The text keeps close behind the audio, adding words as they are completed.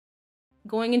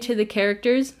Going into the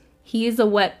characters, he is a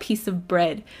wet piece of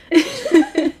bread. What?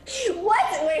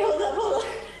 Wait, hold up, hold up.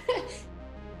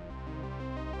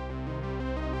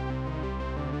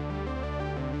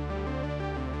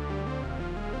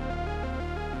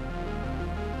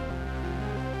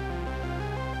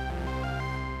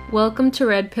 Welcome to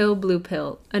Red Pill, Blue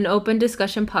Pill, an open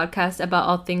discussion podcast about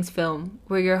all things film.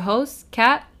 We're your hosts,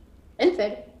 Kat And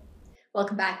Fed.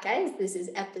 Welcome back, guys. This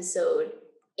is episode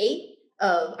 8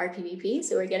 of our PvP.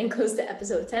 So we're getting close to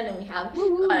episode 10, and we have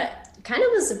kind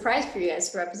of a surprise for you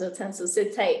guys for episode 10. So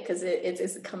sit tight because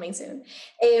it's coming soon.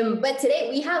 But today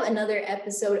we have another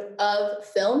episode of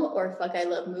Film or Fuck I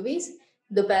Love Movies,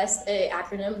 the best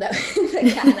acronym that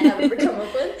Kat and I have ever come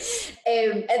up with.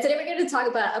 And today we're going to talk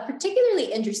about a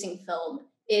particularly interesting film.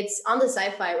 It's on the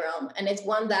sci-fi realm, and it's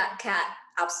one that Kat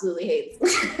absolutely hates.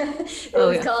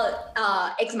 It's called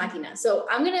Ex Machina. So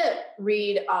I'm going to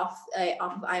read off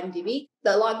of IMDb.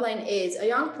 The logline is: a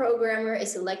young programmer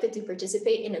is selected to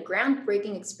participate in a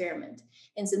groundbreaking experiment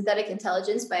in synthetic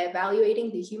intelligence by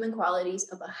evaluating the human qualities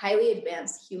of a highly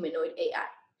advanced humanoid AI.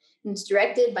 And it's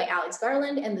directed by Alex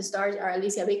Garland, and the stars are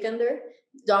Alicia Vikander,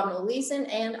 Domhnall Gleeson,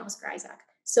 and Oscar Isaac.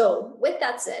 So with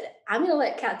that said, I'm going to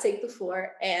let Kat take the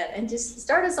floor and just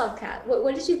start us off, Kat.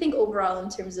 What did you think overall in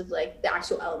terms of like the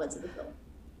actual elements of the film?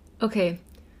 Okay.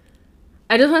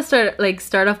 I just want to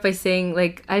start off by saying,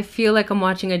 I feel like I'm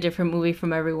watching a different movie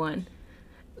from everyone.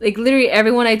 Literally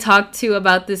everyone I talk to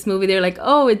about this movie, they're like,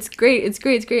 oh, it's great, it's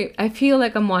great, it's great. I feel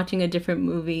like I'm watching a different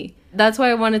movie. That's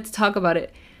why I wanted to talk about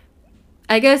it.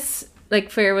 I guess, like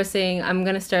Farrah was saying, I'm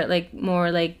going to start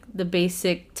more the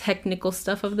basic technical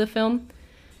stuff of the film.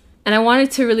 And I wanted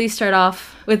to really start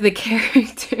off with the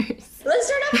characters. Let's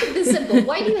start off with this simple.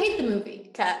 Why do you hate the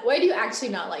movie, Kat? Why do you actually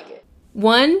not like it?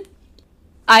 One,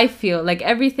 I feel like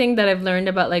everything that I've learned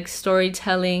about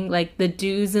storytelling, the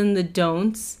do's and the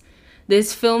don'ts,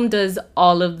 this film does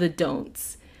all of the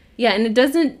don'ts. Yeah, and it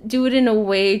doesn't do it in a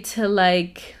way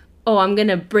to oh, I'm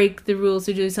gonna break the rules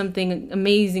to do something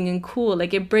amazing and cool.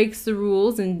 It breaks the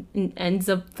rules and ends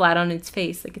up flat on its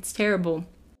face. It's terrible.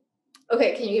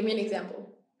 Okay, can you give me an example?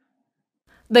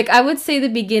 I would say the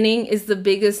beginning is the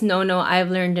biggest no-no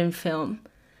I've learned in film.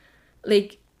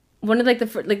 One of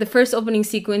the first opening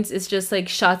sequence is just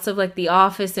shots of the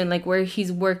office and where he's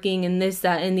working and this,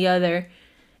 that, and the other,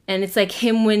 and it's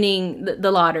him winning the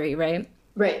lottery, right?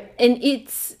 Right. And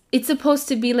it's supposed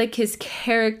to be his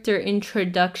character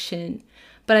introduction,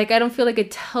 but I don't feel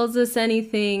it tells us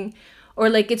anything, or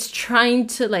it's trying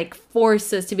to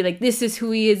force us to be this is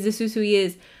who he is, this is who he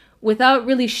is, without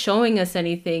really showing us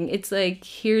anything. It's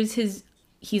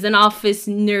he's an office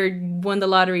nerd, won the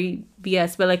lottery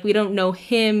BS, but we don't know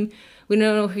him, we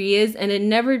don't know who he is, and it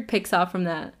never picks off from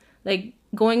that.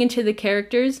 Going into the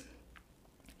characters,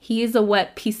 he is a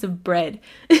wet piece of bread.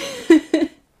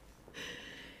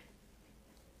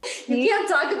 You can't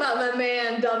talk about my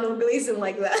man Domhnall Gleeson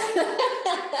like that.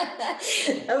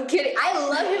 I'm kidding. I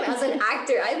love him as an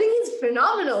actor. I think he's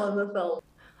phenomenal in the film.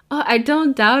 Oh, I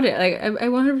don't doubt it. I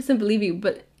 100% believe you.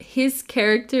 But his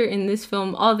character in this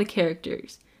film, all the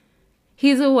characters,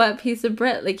 he's a wet piece of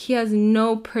bread. He has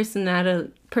no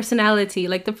personality.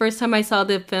 The first time I saw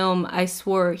the film, I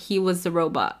swore he was the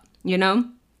robot, you know?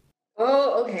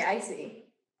 Oh, okay, I see.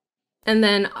 And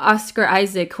then Oscar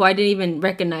Isaac, who I didn't even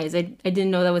recognize. I didn't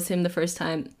know that was him the first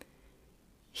time.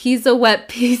 He's a wet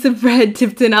piece of bread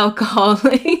dipped in alcohol.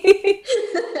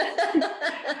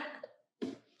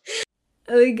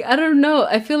 I don't know.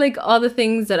 I feel all the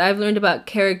things that I've learned about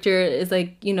character is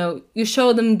you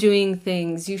show them doing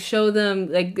things. You show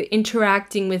them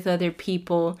interacting with other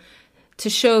people to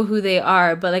show who they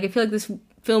are. But I feel this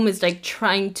film is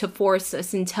trying to force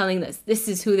us and telling us this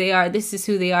is who they are, this is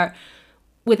who they are,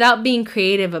 without being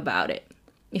creative about it,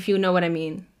 if you know what I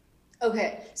mean.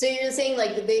 Okay, so you're saying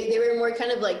they were more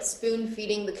kind of spoon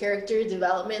feeding the character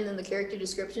development and the character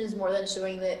descriptions more than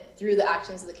showing it through the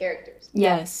actions of the characters.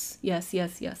 Yes.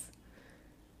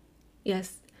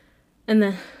 And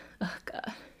then, oh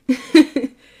god,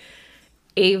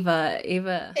 Ava.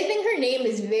 I think her name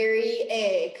is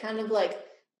very kind of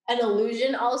an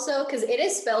illusion also, because it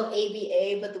is spelled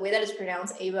AVA, but the way that it's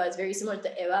pronounced, Ava, is very similar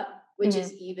to Eva, which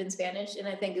is Eve in Spanish, and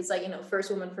I think it's first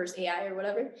woman, first AI or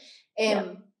whatever.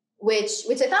 Which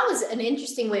I thought was an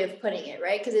interesting way of putting it,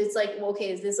 right? Because it's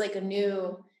okay, is this a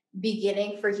new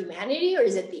beginning for humanity, or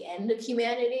is it the end of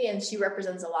humanity? And she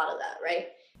represents a lot of that, right?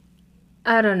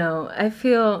 I don't know. I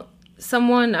feel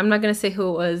someone, I'm not going to say who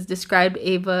it was, described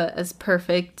Ava as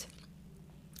perfect.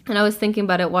 And I was thinking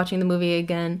about it watching the movie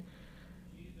again.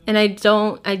 And I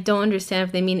don't understand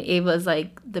if they mean Ava as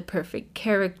the perfect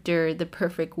character, the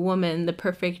perfect woman, the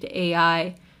perfect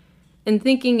AI. And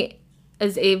thinking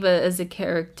as Ava as a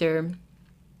character,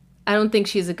 I don't think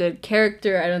she's a good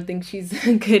character. I don't think she's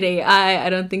a good AI. I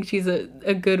don't think she's a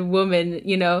good woman,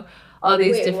 you know, all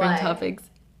these different topics.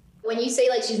 When you say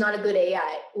like she's not a good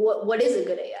AI, what is a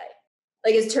good AI?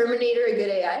 Like, is Terminator a good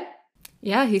AI?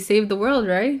 Yeah, he saved the world,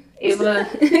 right? Ava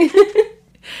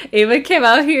Ava came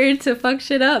out here to fuck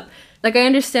shit up. Like, I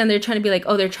understand they're trying to be like,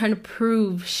 oh, they're trying to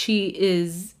prove she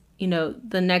is, you know,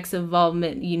 the next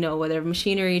involvement, you know, whether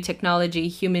machinery, technology,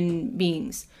 human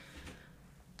beings.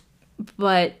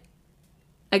 But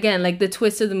again, like the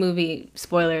twist of the movie,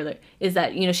 spoiler alert, is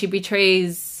that, you know, she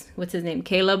betrays, what's his name,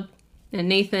 Caleb and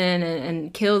Nathan,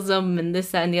 and kills them and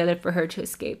this, that, and the other for her to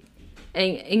escape.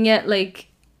 And yet, like,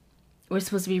 we're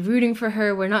supposed to be rooting for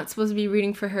her. We're not supposed to be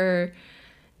rooting for her.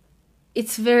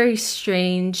 It's very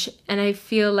strange. And I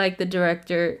feel like the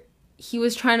director, he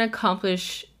was trying to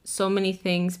accomplish so many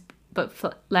things, but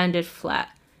landed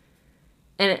flat.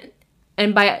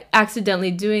 And by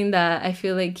accidentally doing that, I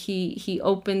feel like he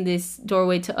opened this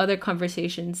doorway to other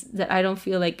conversations that I don't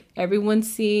feel like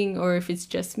everyone's seeing, or if it's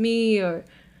just me, or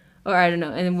I don't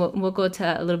know. And we'll go to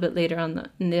that a little bit later on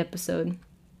in the episode.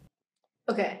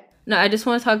 Okay. No, I just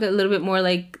want to talk a little bit more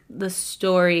like the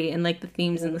story and like the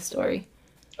themes in the story.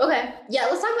 Okay. Yeah,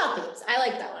 let's talk about themes. I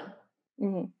like that one.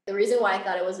 Mm-hmm. The reason why I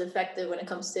thought it was effective when it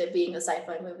comes to being a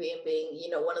sci-fi movie and being, you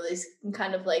know, one of these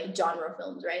kind of like genre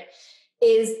films, right,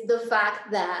 is the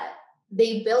fact that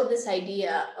they build this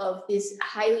idea of this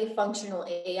highly functional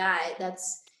AI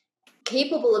that's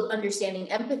capable of understanding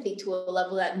empathy to a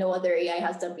level that no other AI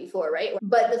has done before, right?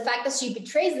 But the fact that she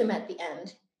betrays them at the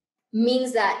end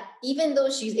means that even though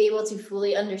she's able to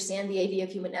fully understand the idea of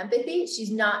human empathy,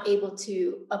 she's not able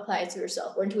to apply it to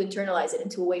herself or to internalize it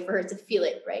into a way for her to feel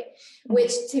it, right? Mm-hmm.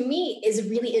 Which to me is a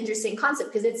really interesting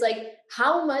concept, because it's like,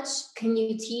 how much can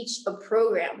you teach a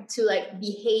program to like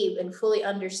behave and fully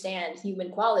understand human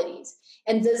qualities?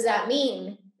 And does that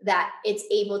mean that it's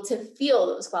able to feel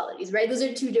those qualities, right? Those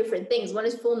are two different things. One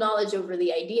is full knowledge over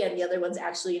the idea, and the other one's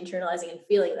actually internalizing and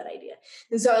feeling that idea.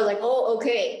 And so I was like, oh,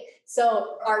 okay.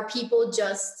 So are people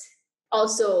just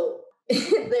also,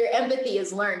 their empathy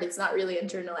is learned, it's not really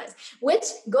internalized, which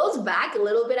goes back a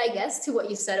little bit, I guess, to what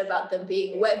you said about them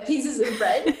being wet pieces of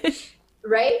bread,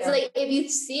 right? Yeah. So like, if you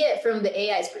see it from the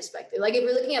AI's perspective, like if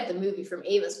you're looking at the movie from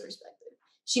Ava's perspective,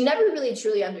 she never really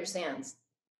truly understands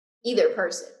either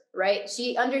person, right?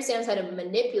 She understands how to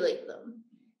manipulate them,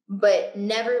 but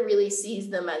never really sees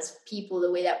them as people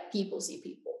the way that people see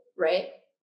people, right?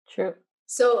 True.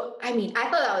 So, I mean, I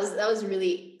thought that was a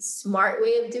really smart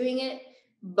way of doing it,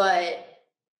 but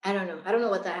I don't know. I don't know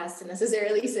what that has to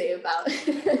necessarily say about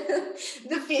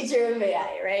the future of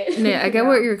AI, right? Yeah, I get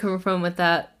where you're coming from with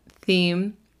that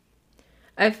theme.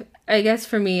 I guess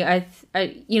for me, I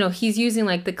you know, he's using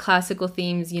like the classical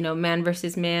themes, you know, man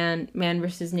versus man, man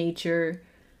versus nature,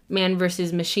 man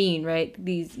versus machine, right?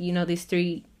 These, you know, these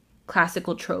three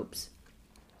classical tropes.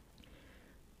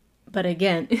 But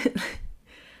again,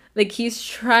 like he's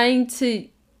trying to,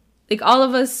 like all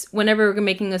of us, whenever we're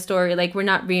making a story, like we're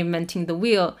not reinventing the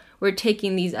wheel. We're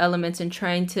taking these elements and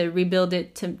trying to rebuild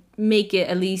it to make it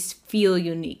at least feel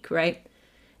unique, right?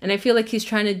 And I feel like he's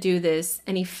trying to do this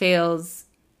and he fails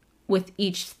with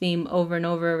each theme over and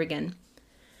over again.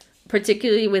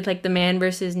 Particularly with like the man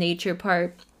versus nature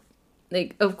part.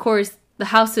 Like, of course, the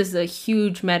house is a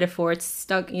huge metaphor. It's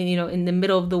stuck in, you know, in the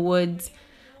middle of the woods.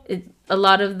 A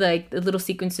lot of the little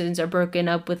sequences are broken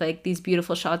up with like these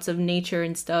beautiful shots of nature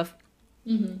and stuff.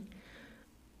 Mm-hmm.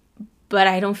 But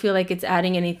I don't feel like it's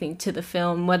adding anything to the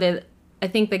film. I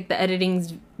think like the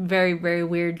editing's very, very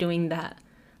weird doing that.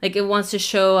 Like it wants to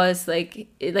show us like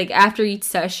after each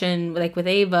session, like with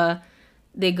Ava,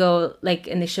 they go like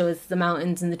and they show us the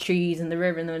mountains and the trees and the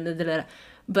river and the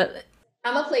but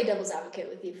I'm gonna play devil's advocate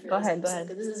with you for go ahead. Because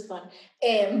this is fun.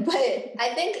 But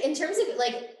I think in terms of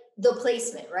like the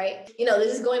placement, right? You know,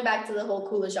 this is going back to the whole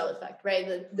Kula shot effect, right?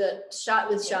 The shot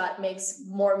with shot makes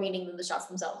more meaning than the shots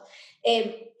themselves.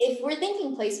 And if we're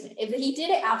thinking placement, if he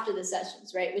did it after the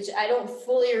sessions, right? Which I don't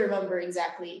fully remember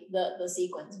exactly the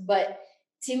sequence, but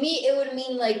to me, it would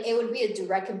mean like it would be a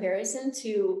direct comparison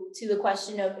to the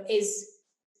question of, is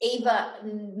Ava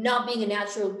not being a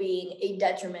natural being a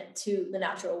detriment to the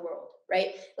natural world,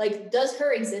 right? Like, does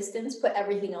her existence put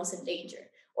everything else in danger,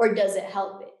 or does it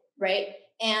help it, right?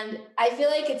 And I feel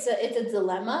like it's a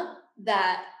dilemma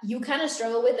that you kind of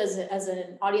struggle with as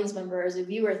an audience member, as a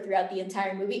viewer throughout the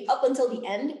entire movie, up until the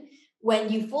end,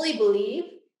 when you fully believe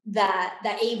that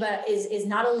Ava is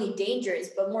not only dangerous,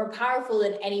 but more powerful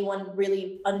than anyone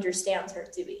really understands her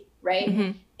to be, right?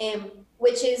 Mm-hmm. And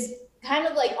which is kind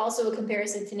of like also a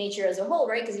comparison to nature as a whole,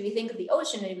 right? Because if you think of the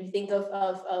ocean and if you think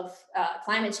of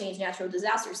climate change, natural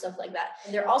disasters, stuff like that,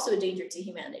 they're also a danger to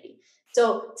humanity.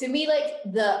 So to me, like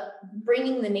the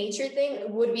bringing the nature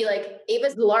thing would be like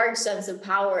Ava's large sense of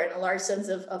power and a large sense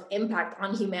of impact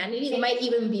on humanity. It might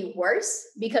even be worse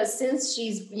because since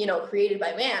she's, you know, created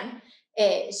by man,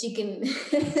 she can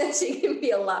she can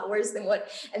be a lot worse than what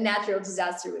a natural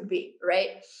disaster would be,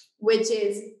 right? Which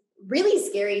is really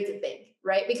scary to think,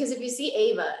 right? Because if you see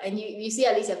Ava and you see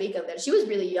Alicia Vikander, she was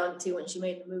really young too when she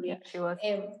made the movie. Yeah, she was.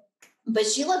 But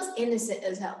she looks innocent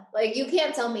as hell. Like you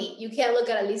can't tell me, you can't look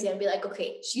at Alicia and be like,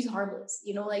 okay, she's harmless,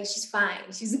 you know, like she's fine.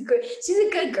 She's a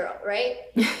good girl, right?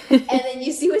 And then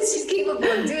you see what she's capable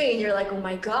of doing and you're like, oh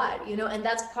my God, you know, and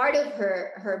that's part of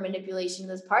her manipulation.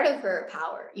 That's part of her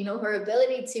power, you know, her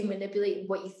ability to manipulate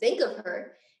what you think of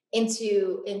her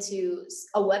into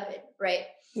a weapon, right?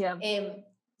 Yeah.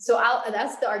 So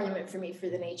that's the argument for me for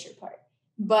the nature part.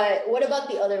 But what about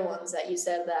the other ones that you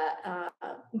said that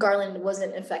Garland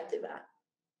wasn't effective at?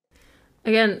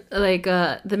 Again, like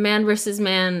the man versus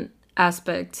man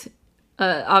aspect.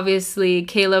 Obviously,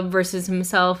 Caleb versus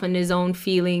himself and his own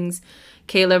feelings.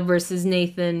 Caleb versus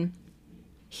Nathan.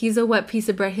 He's a wet piece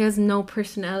of bread. He has no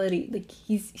personality. Like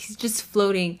he's just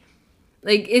floating.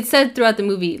 Like it said throughout the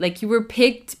movie, like you were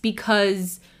picked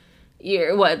because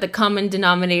you're the common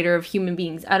denominator of human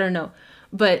beings. I don't know,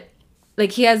 but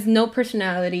like he has no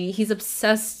personality. He's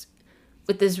obsessed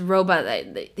with this robot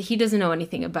that he doesn't know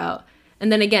anything about.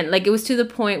 And then again, like it was to the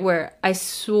point where I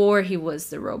swore he was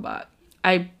the robot.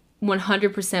 I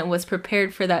 100% was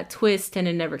prepared for that twist and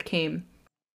it never came.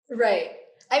 Right.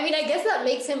 I mean, I guess that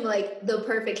makes him like the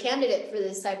perfect candidate for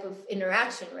this type of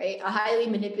interaction, right? A highly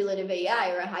manipulative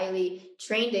AI or a highly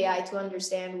trained AI to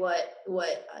understand what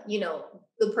you know,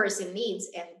 the person needs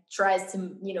and tries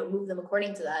to, you know, move them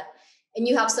according to that. And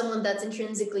you have someone that's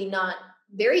intrinsically not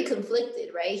very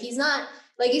conflicted, right? He's not,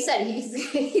 like you said,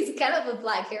 he's kind of a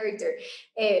flat character.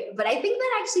 But I think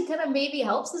that actually kind of maybe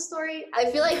helps the story. I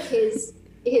feel like his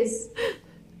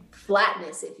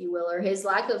flatness, if you will, or his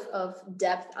lack of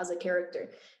depth as a character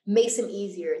makes him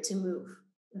easier to move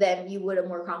than you would a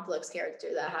more complex character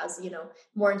that has, you know,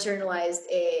 more internalized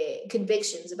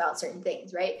convictions about certain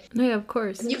things, right? Yeah, of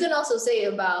course. And you can also say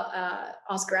about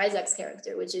Oscar Isaac's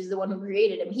character, which is the one who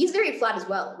created him. He's very flat as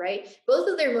well, right? Both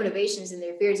of their motivations and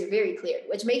their fears are very clear,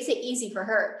 which makes it easy for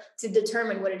her to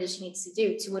determine what it is she needs to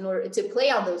do in order to play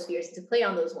on those fears, to play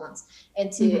on those wants,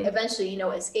 and to eventually, you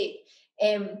know, escape.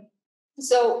 And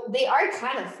so they are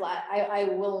kind of flat. I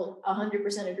will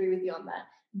 100% agree with you on that.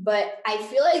 But I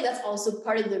feel like that's also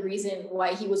part of the reason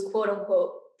why he was quote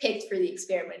unquote picked for the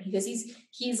experiment, because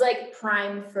he's like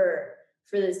primed for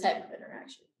this type of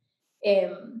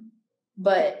interaction.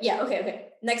 But yeah, okay.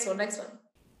 Next one.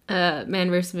 Man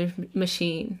versus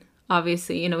machine.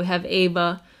 Obviously, you know, we have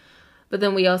Ava, but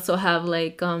then we also have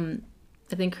like I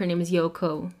think her name is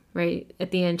Yoko, right?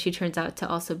 At the end, she turns out to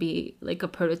also be like a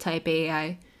prototype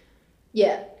AI.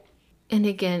 Yeah. And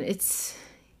again,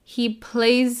 he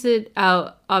plays it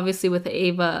out, obviously, with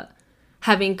Ava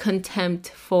having contempt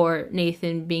for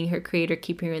Nathan being her creator,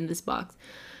 keeping her in this box.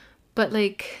 But,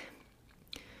 like,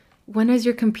 when has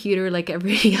your computer, like, ever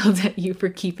yelled at you for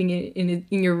keeping it in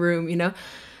your room, you know?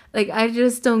 Like, I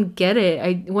just don't get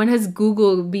it. When has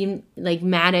Google been, like,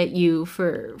 mad at you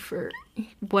for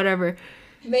whatever?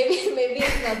 Maybe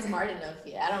it's not smart enough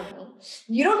yet. I don't know.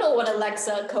 You don't know what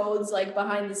Alexa codes like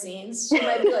behind the scenes. She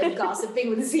might be like gossiping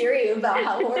with Siri about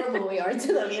how horrible we are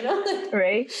to them, you know?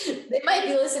 Right. They might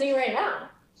be listening right now.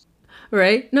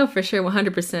 Right? No, for sure,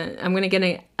 100%. I'm going to get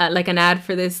an ad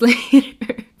for this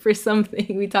later for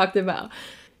something we talked about.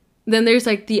 Then there's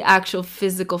like the actual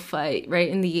physical fight, right?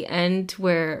 In the end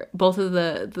where both of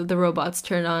the robots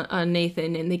turn on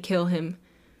Nathan and they kill him.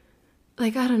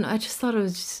 Like, I don't know. I just thought it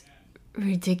was just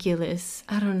ridiculous.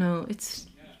 I don't know. It's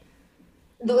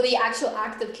the actual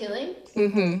act of killing.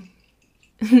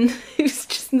 It was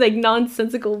just like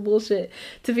nonsensical bullshit,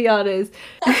 to be honest.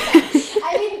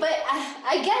 I mean, but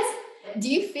I guess, do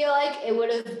you feel like it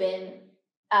would have been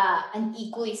an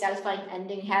equally satisfying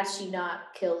ending had she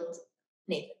not killed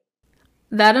Nathan?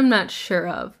 That I'm not sure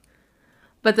of.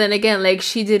 But then again, like,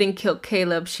 she didn't kill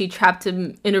Caleb. She trapped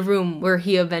him in a room where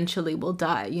he eventually will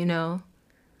die, you know?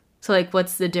 So, like,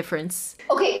 what's the difference?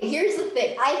 Okay, here's the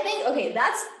thing. I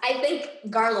think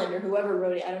Garland or whoever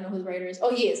wrote it, I don't know who the writer is.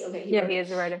 Oh, he is. Okay. He is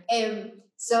the writer.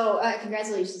 So,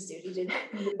 congratulations, dude. You did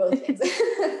both things.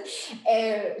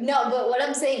 No, but what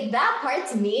I'm saying, that part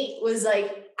to me was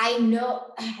like, I know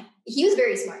he was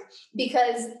very smart,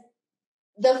 because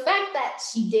the fact that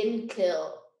she didn't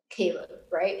kill Caleb,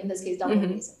 right? In this case, Donald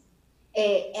Mason,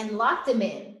 and locked him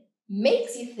in,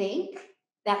 makes you think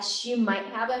that she might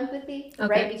have empathy,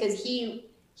 right? Because he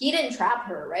didn't trap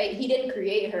her, right? He didn't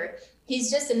create her. He's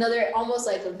just another, almost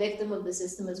like a victim of the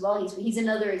system as well. He's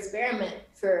another experiment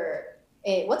for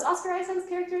what's Oscar Isaac's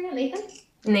character again?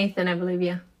 Nathan, I believe,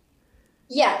 yeah.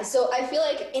 Yeah, so I feel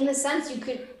like in a sense you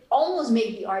could almost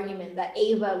make the argument that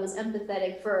Ava was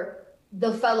empathetic for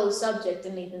the fellow subject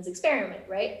in Nathan's experiment,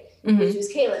 right? Which was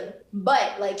Caleb.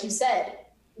 But like you said,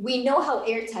 we know how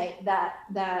airtight that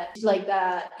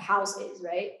house is,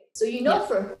 right? So you know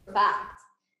for a fact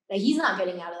that he's not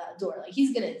getting out of that door. Like,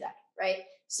 he's gonna die, right?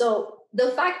 So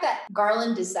the fact that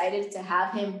Garland decided to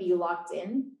have him be locked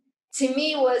in, to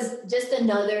me, was just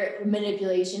another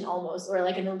manipulation almost, or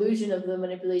like an illusion of the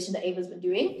manipulation that Ava's been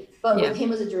doing, but with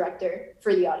him as a director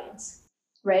for the audience,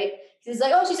 right? He's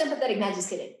like, oh, she's empathetic. Nah, just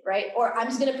kidding, right? Or I'm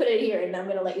just going to put it here and I'm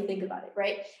going to let you think about it,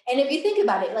 right? And if you think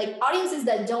about it, like, audiences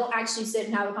that don't actually sit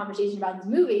and have a conversation about this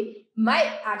movie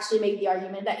might actually make the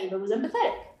argument that Ava was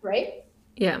empathetic, right?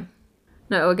 Yeah.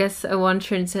 No, I guess I want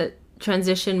to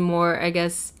transition more, I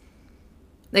guess,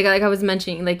 like I was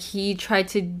mentioning, like, he tried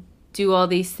to do all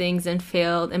these things and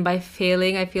failed. And by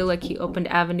failing, I feel like he opened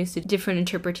avenues to different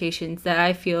interpretations that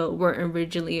I feel weren't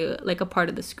originally like a part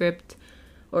of the script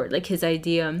or like his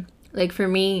idea. Like, for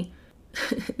me,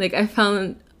 like, I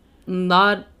found a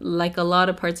lot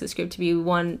of parts of the script to be,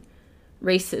 one,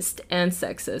 racist and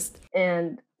sexist.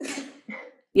 And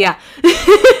yeah.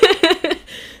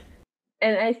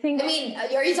 And I think... I mean,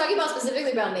 are you talking about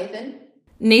specifically about Nathan?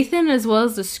 Nathan, as well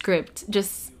as the script,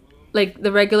 just like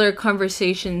the regular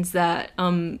conversations that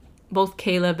both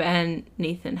Caleb and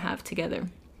Nathan have together.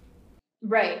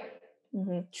 Right.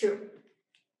 True.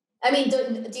 I mean, do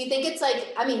you think it's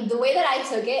like, I mean, the way that I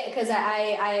took it, because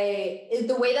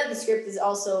the way that the script is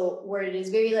also worded is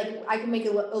very like, I can make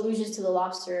allusions to The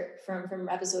Lobster from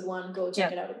episode 1. Go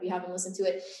check it out if you haven't listened to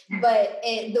it. But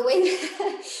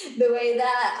the way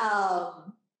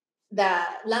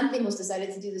that Lanthimos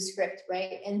decided to do the script,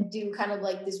 right, and do kind of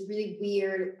like this really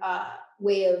weird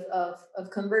way of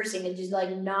conversing and just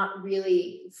like not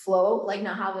really flow, like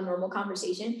not have a normal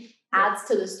conversation, adds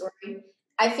to the story.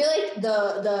 I feel like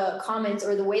the comments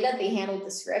or the way that they handled the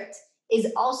script is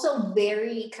also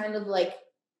very kind of like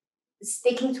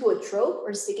sticking to a trope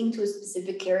or sticking to a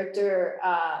specific character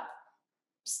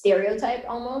stereotype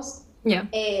almost. Yeah.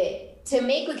 To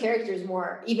make the characters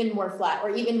even more flat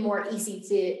or even more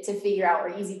easy to figure out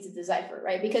or easy to decipher,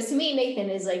 right? Because to me,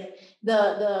 Nathan is like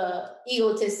the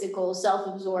egotistical,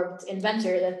 self-absorbed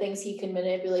inventor that thinks he can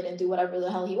manipulate and do whatever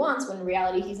the hell he wants, when in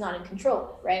reality he's not in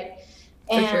control, right?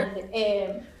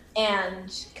 And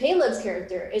Caleb's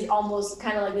character is almost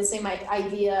kind of like the same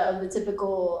idea of the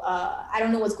typical I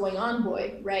don't know what's going on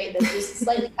boy, right? That's just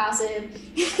slightly passive,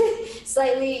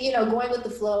 slightly, going with the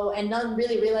flow and not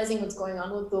really realizing what's going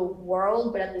on with the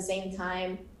world, but at the same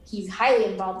time he's highly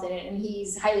involved in it and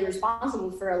he's highly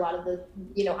responsible for a lot of the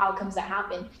outcomes that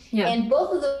happen. And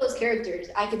both of those characters,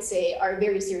 I could say, are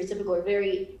very stereotypical or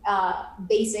very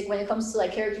basic when it comes to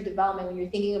like character development. When you're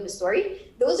thinking of a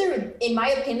story, those are, in my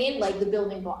opinion, like the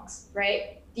building blocks,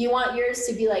 right? Do you want yours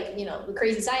to be like the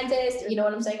crazy scientist, you know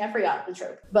what I'm saying? I forgot the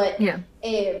trope, but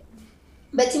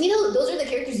but to me, those are the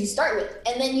characters you start with,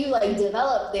 and then you like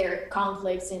develop their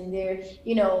conflicts and their,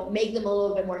 make them a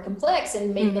little bit more complex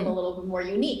and make them a little bit more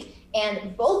unique.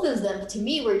 And both of them, to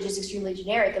me, were just extremely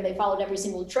generic, and they followed every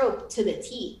single trope to the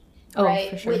T, right?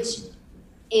 For sure. Which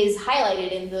is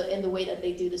highlighted in the way that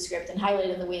they do the script, and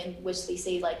highlighted in the way in which they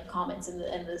say like comments and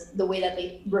the way that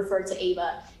they refer to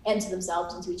Ava and to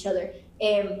themselves and to each other.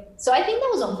 And so I think that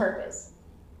was on purpose.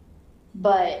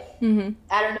 But I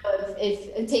don't know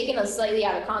if taken a slightly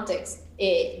out of context,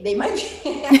 they might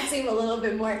seem a little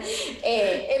bit more.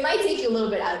 It might take you a little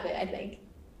bit out of it. I think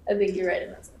you're right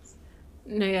in that sense.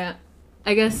 No, yeah,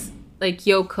 I guess like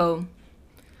Yoko,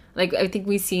 like I think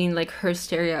we've seen like her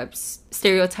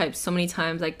stereotypes so many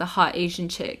times, like the hot Asian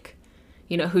chick,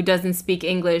 who doesn't speak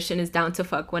English and is down to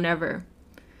fuck whenever.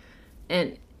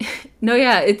 And no,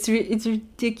 yeah, it's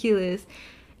ridiculous.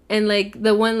 And, like,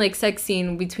 the one, like, sex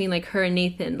scene between, like, her and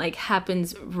Nathan, like,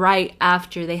 happens right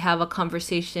after they have a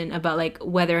conversation about, like,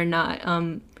 whether or not,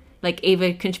 like,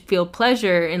 Ava can feel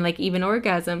pleasure and, like, even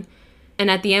orgasm.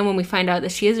 And at the end, when we find out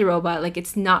that she is a robot, like,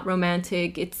 it's not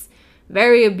romantic. It's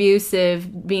very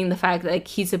abusive, being the fact that, like,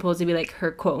 he's supposed to be, like, her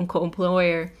quote-unquote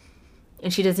employer.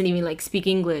 And she doesn't even, like, speak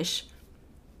English.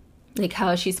 Like, how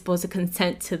is she supposed to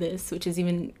consent to this, which is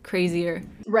even crazier.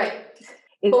 Right.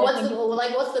 But what's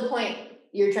the point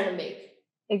you're trying to make?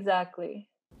 Exactly.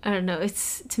 I don't know.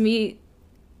 It's, to me,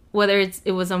 whether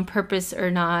it was on purpose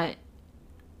or not,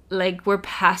 like, we're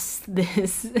past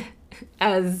this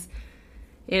as,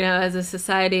 as a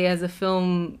society, as a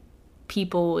film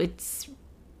people. It is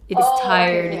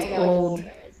tired. It's old.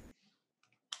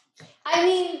 I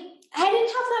mean, I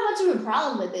didn't have that much of a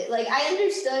problem with it. Like, I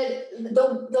understood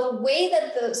the way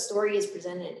that the story is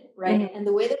presented, right? Mm-hmm. And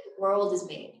the way that the world is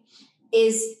made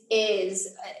is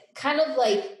kind of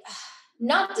like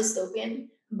not dystopian,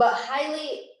 but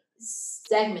highly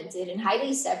segmented and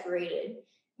highly separated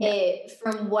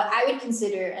from what I would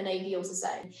consider an ideal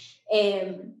society.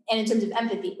 And in terms of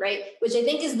empathy, right? Which I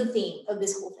think is the theme of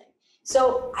this whole thing.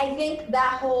 So I think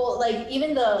that whole, like,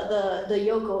 even the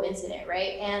Yoko incident,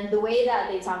 right? And the way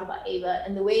that they talk about Ava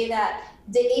and the way that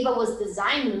Ava was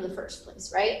designed in the first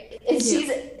place, right? And she's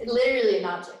literally an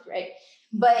object, right?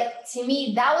 But to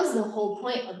me, that was the whole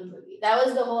point of the movie. That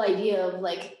was the whole idea of,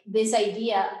 like, this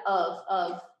idea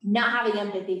of not having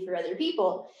empathy for other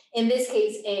people. In this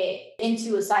case,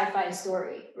 into a sci-fi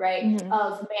story, right? Mm-hmm.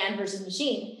 Of man versus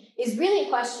machine is really a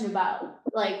question about,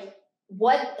 like,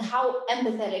 how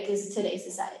empathetic is today's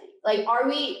society? Like, are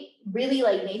we really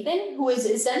like Nathan, who is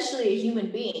essentially a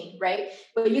human being, right?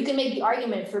 But you can make the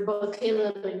argument for both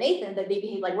Caleb and Nathan that they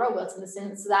behave like robots in the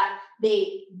sense that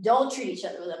they don't treat each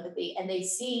other with empathy, and they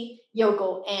see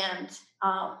Yoko and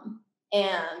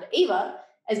Ava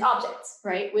as objects,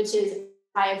 right? Which is,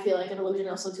 I feel like, an allusion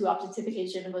also to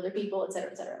objectification of other people, et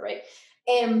cetera, right?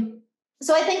 And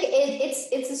so I think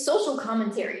it's a social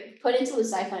commentary put into a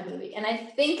sci-fi movie. And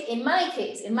I think, in my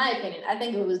opinion, I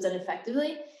think it was done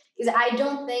effectively, because I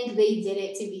don't think they did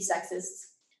it to be sexist,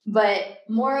 but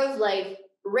more of, like,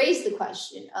 raise the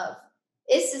question of,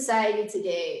 is society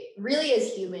today really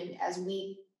as human as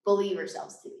we believe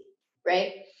ourselves to be,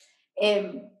 right?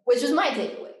 Which was my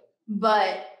takeaway.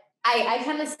 But I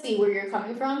kind of see where you're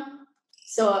coming from.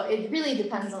 So it really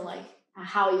depends on, like,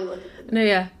 how you look at it. No,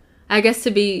 yeah. I guess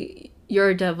to be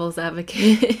your devil's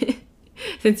advocate,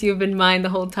 since you've been mine the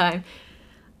whole time.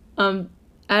 I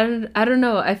don't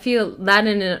know. I feel that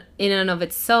in and of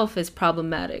itself is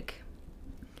problematic,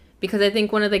 because I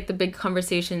think one of, like, the big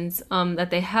conversations that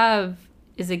they have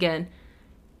is, again,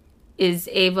 is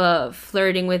Ava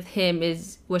flirting with him?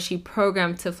 Was she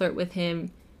programmed to flirt with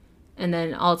him? And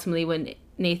then ultimately, when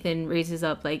Nathan raises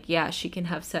up, like, yeah, she can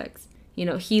have sex. You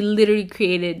know, he literally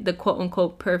created the quote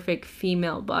unquote perfect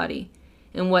female body,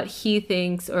 and what he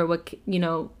thinks, or what, you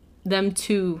know, them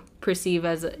two perceive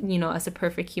as a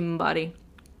perfect human body.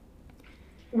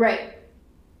 Right.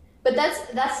 But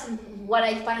that's what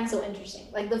I find so interesting.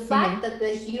 Like, the fact that the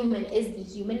human is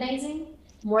dehumanizing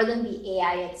more than the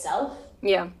AI itself.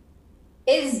 Yeah.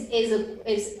 Is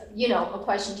a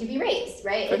question to be raised,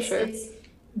 right? For sure. It's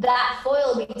that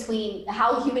foil between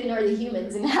how human are the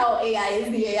humans and how AI is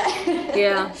the AI.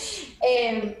 Yeah.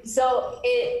 And so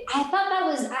I thought that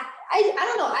was, I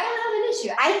don't know, I don't have an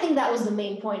issue. I think that was the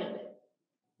main point of it.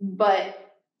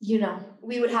 But, you know,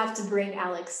 we would have to bring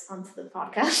Alex onto the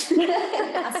podcast and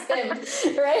ask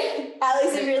him, right?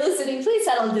 Alex, if you're listening, please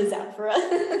settle this out for us.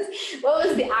 What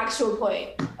was the actual point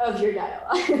of your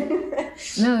dialogue?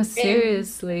 No,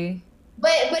 seriously.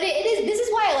 But it is, this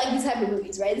is why I like these type of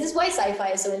movies, right? This is why sci-fi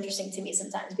is so interesting to me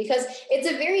sometimes, because it's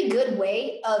a very good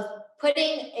way of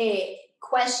putting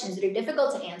questions that are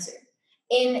difficult to answer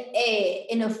in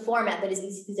a format that is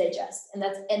easy to digest, and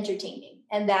that's entertaining,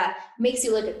 and that makes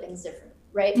you look at things different,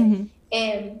 right? Mm-hmm.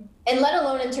 And let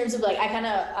alone in terms of, like,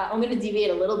 I'm going to deviate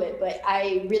a little bit, but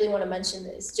I really want to mention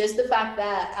this, just the fact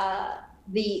that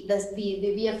the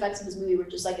VFX of this movie were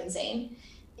just, like, insane.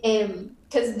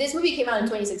 Because this movie came out in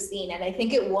 2016, and I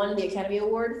think it won the Academy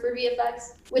Award for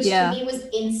VFX, which to me was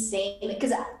insane.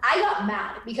 Because I got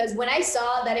mad, because when I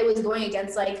saw that it was going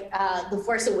against, like, The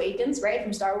Force Awakens, right,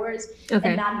 from Star Wars, and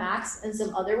Mad Max and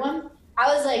some other one,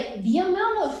 I was like, the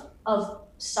amount of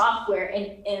software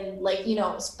and like, you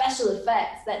know, special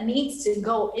effects that needs to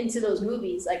go into those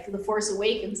movies, like The Force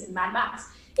Awakens and Mad Max,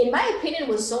 in my opinion,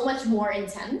 was so much more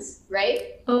intense,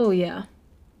 right? Oh yeah.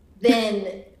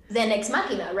 Than Ex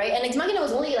Machina, right? And Ex Machina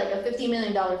was only like a $50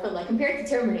 million film, like, compared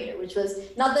to Terminator, which was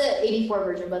not the 84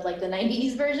 version, but like the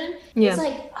 90s version. Yeah. It's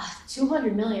like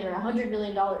 $200 million or $100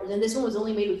 million. And this one was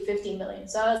only made with $50 million.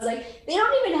 So I was like, they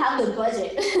don't even have the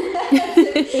budget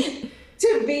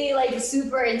to be, like,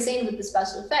 super insane with the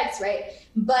special effects, right?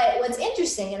 But what's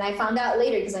interesting, and I found out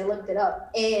later because I looked it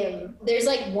up, there's,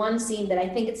 like, one scene that I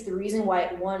think it's the reason why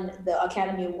it won the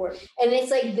Academy Award. And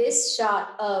it's, like, this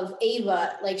shot of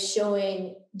Ava, like,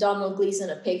 showing Donald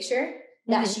Gleason a picture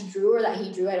that she drew, or that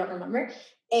he drew, I don't remember.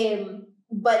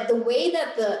 But the way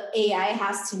that the AI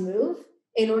has to move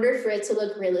in order for it to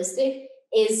look realistic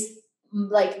is,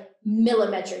 like,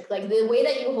 millimetric. Like the way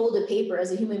that you hold a paper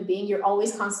as a human being, you're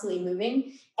always constantly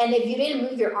moving. And if you didn't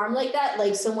move your arm like that,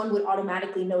 like someone would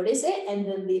automatically notice it and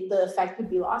then the effect would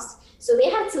be lost. So they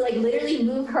had to like literally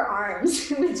move her arms,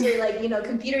 which are like, you know,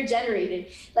 computer generated,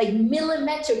 like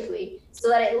millimetrically, so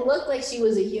that it looked like she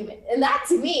was a human. And that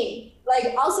to me,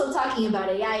 like also talking about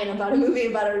AI and about a movie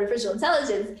about artificial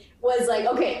intelligence was like,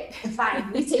 okay,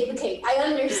 fine, we take the cake. I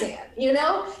understand, you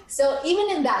know? So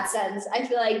even in that sense, I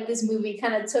feel like this movie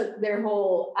kind of took their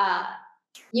whole,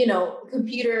 you know,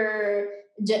 computer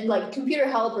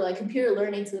help or like computer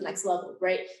learning to the next level,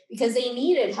 right? Because they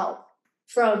needed help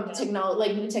from technology,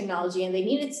 like new technology, and they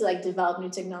needed to like develop new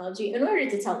technology in order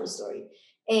to tell the story.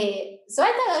 So I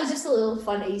thought that was just a little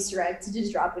fun Easter egg to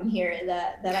just drop in here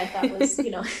that I thought was,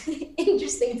 you know,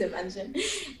 interesting to mention.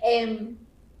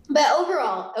 But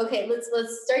overall, okay, let's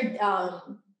start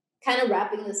kind of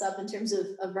wrapping this up in terms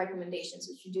of recommendations,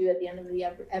 which we do at the end of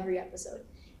every episode.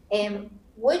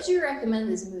 Would you recommend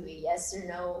this movie? Yes or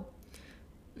no?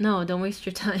 No, don't waste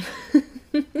your time.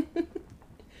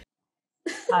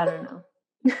 I don't know.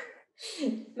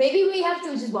 Maybe we have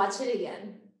to just watch it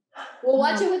again. We'll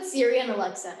watch it with Siri and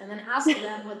Alexa and then ask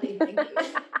them what they think.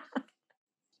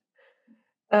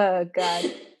 Oh,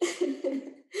 God.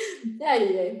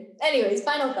 Anyways,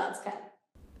 final thoughts, Kat.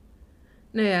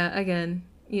 No, yeah, again,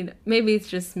 you know, maybe it's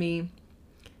just me.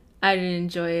 I didn't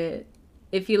enjoy it.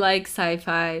 If you like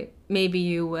sci-fi, maybe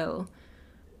you will.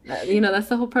 You know, that's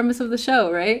the whole premise of the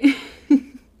show, right?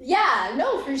 Yeah,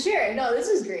 no, for sure. No, this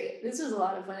was great. This was a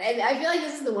lot of fun. And I feel like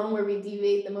this is the one where we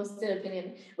deviate the most in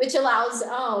opinion, which allows,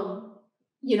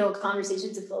 you know,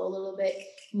 conversation to flow a little bit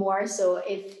more. So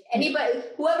if anybody,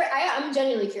 I'm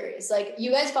genuinely curious. Like,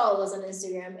 you guys follow us on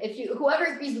Instagram. Whoever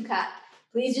agrees with cat,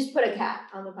 please just put a cat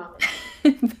on the comment.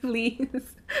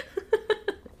 Please.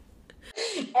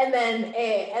 And then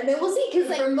we'll see. Because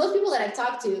like for most people that I've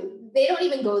talked to, they don't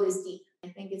even go this deep. I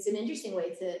think it's an interesting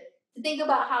way to think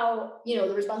about how, you know,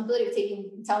 the responsibility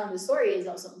of telling the story is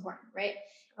also important, right?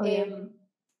 Oh, yeah.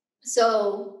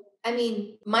 So, I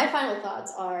mean, my final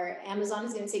thoughts are Amazon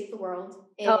is going to take the world.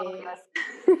 Yes.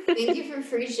 Thank you for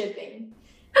free shipping.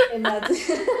 And that's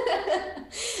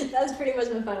that's pretty much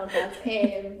my final thoughts.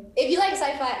 If you like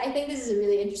sci-fi, I think this is a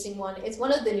really interesting one. It's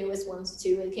one of the newest ones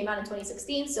too. It came out in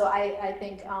 2016. So I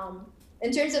think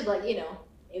in terms of like, you know,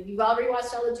 if you've already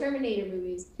watched all the Terminator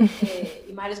movies,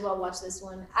 you might as well watch this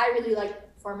one. I really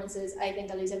like performances. I think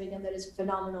Alicia Vikander is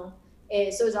phenomenal.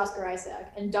 So is Oscar Isaac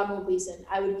and Donald Gleason.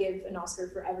 I would give an Oscar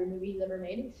for every movie he's ever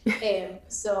made.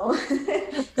 So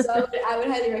I would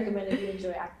highly recommend if you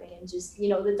enjoy acting and just, you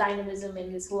know, the dynamism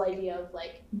and this whole idea of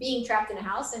like being trapped in a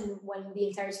house and when the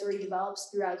entire story develops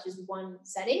throughout just one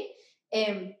setting.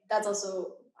 That's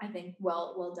also, I think,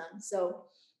 well done. So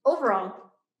overall,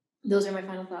 those are my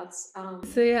final thoughts.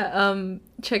 So yeah,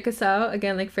 check us out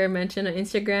again, like Fair mentioned, on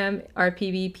Instagram,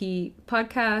 RPBP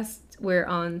Podcast. We're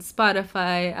on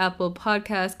Spotify, Apple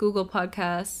Podcasts, Google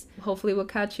Podcasts. Hopefully we'll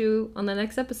catch you on the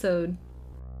next episode.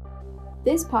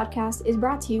 This podcast is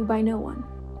brought to you by no one.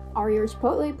 Are your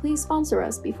Chipotle please sponsor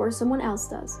us before someone else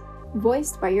does?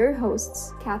 Voiced by your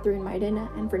hosts, Catherine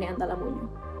Mairena and Fernanda Lamuño.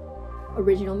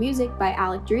 Original music by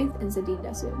Alec Drith and Sadine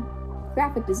Dasoon.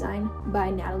 Graphic design by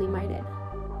Natalie Mairena.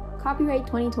 Copyright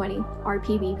 2020,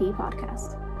 RPBP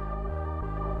Podcast.